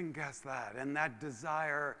second guess that. And that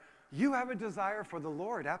desire, you have a desire for the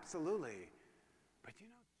Lord, absolutely. But you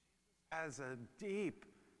know, Jesus has a deep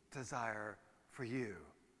desire for you.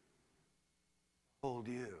 Hold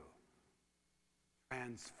you.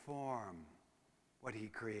 Transform what he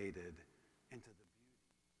created into the beauty.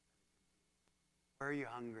 Where are you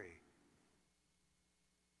hungry?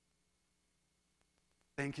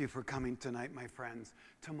 Thank you for coming tonight, my friends.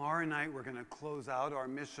 Tomorrow night, we're going to close out our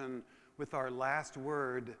mission with our last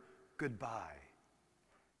word, goodbye.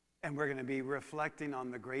 And we're going to be reflecting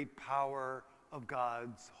on the great power of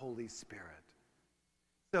God's Holy Spirit.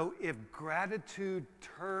 So if gratitude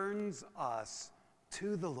turns us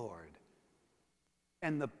to the Lord,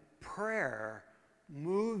 and the prayer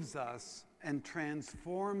moves us and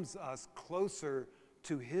transforms us closer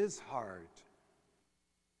to his heart,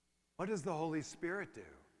 what does the Holy Spirit do?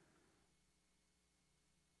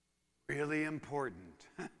 Really important.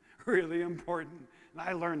 Really important. And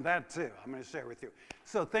I learned that too. I'm going to share with you.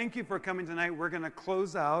 So thank you for coming tonight. We're going to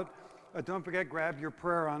close out. Don't forget, grab your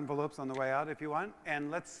prayer envelopes on the way out if you want. And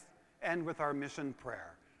let's end with our mission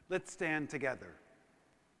prayer. Let's stand together.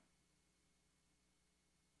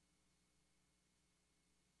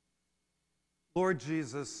 Lord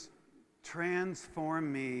Jesus,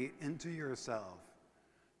 transform me into yourself.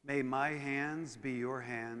 May my hands be your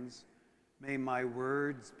hands. May my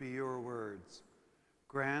words be your words.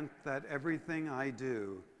 Grant that everything I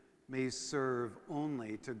do may serve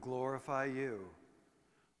only to glorify you.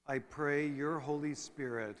 I pray your Holy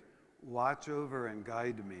Spirit watch over and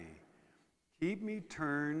guide me. Keep me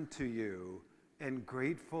turned to you and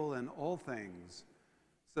grateful in all things,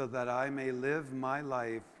 so that I may live my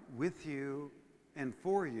life with you and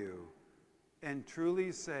for you, and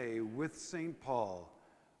truly say with St. Paul,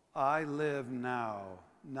 I live now,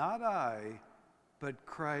 not I, but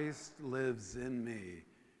Christ lives in me.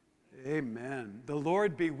 Amen. The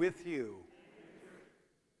Lord be with you.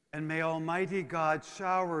 And may Almighty God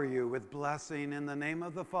shower you with blessing in the name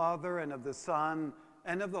of the Father, and of the Son,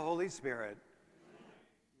 and of the Holy Spirit.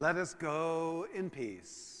 Let us go in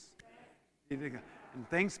peace. And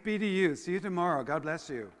thanks be to you. See you tomorrow. God bless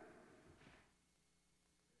you.